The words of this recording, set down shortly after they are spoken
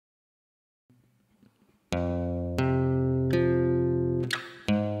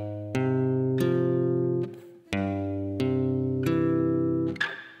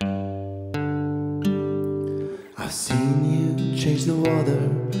change the water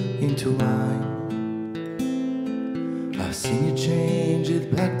into wine. I've seen you change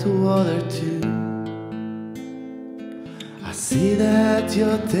it back to water too. I sit at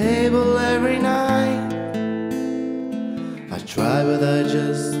your table every night. I try but I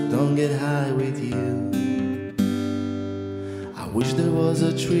just don't get high with you. I wish there was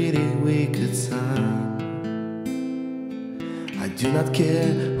a treaty we could sign. I do not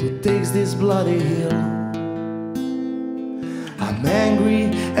care who takes this bloody hill. I'm angry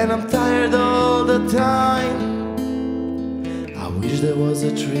and I'm tired all the time. I wish there was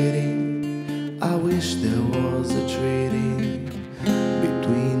a treaty. I wish there was a treaty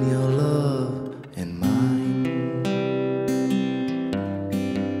between your love and mine.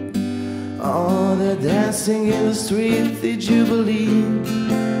 Oh, they're dancing in the street, did you believe?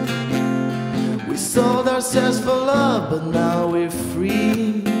 We sold ourselves for love, but now we're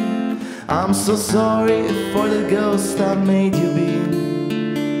free. I'm so sorry for the ghost I made you be.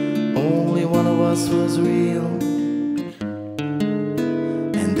 Only one of us was real,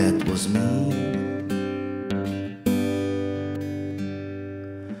 and that was me.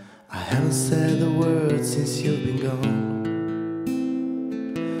 I haven't said a word since you've been gone,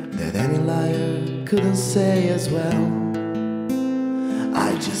 that any liar couldn't say as well.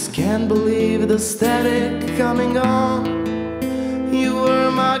 I just can't believe the static coming on. You were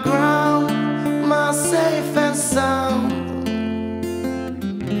my ground, my safe and sound.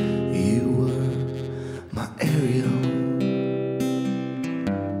 You were my Ariel.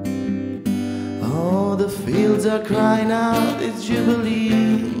 Oh, the fields are crying out, did you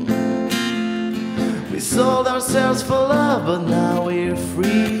believe? We sold ourselves for love, but now we're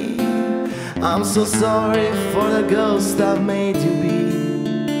free. I'm so sorry for the ghost I've made you be.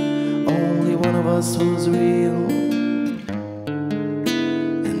 Only one of us was real,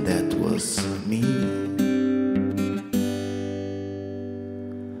 and that was me.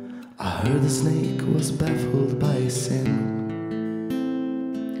 I heard the snake was baffled by his sin.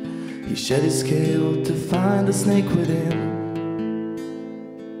 He shed his scale to find the snake within.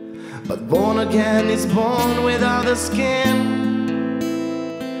 But born again is born without the skin.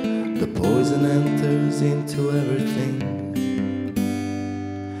 The poison enters into everything.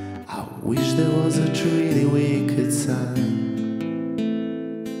 I wish there was a treaty we could sign.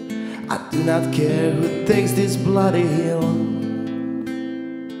 I do not care who takes this bloody hill.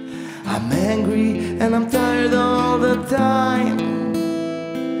 I'm angry and I'm tired all the time.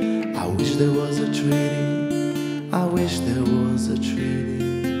 I wish there was a treaty. I wish there was a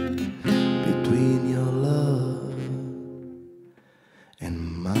treaty between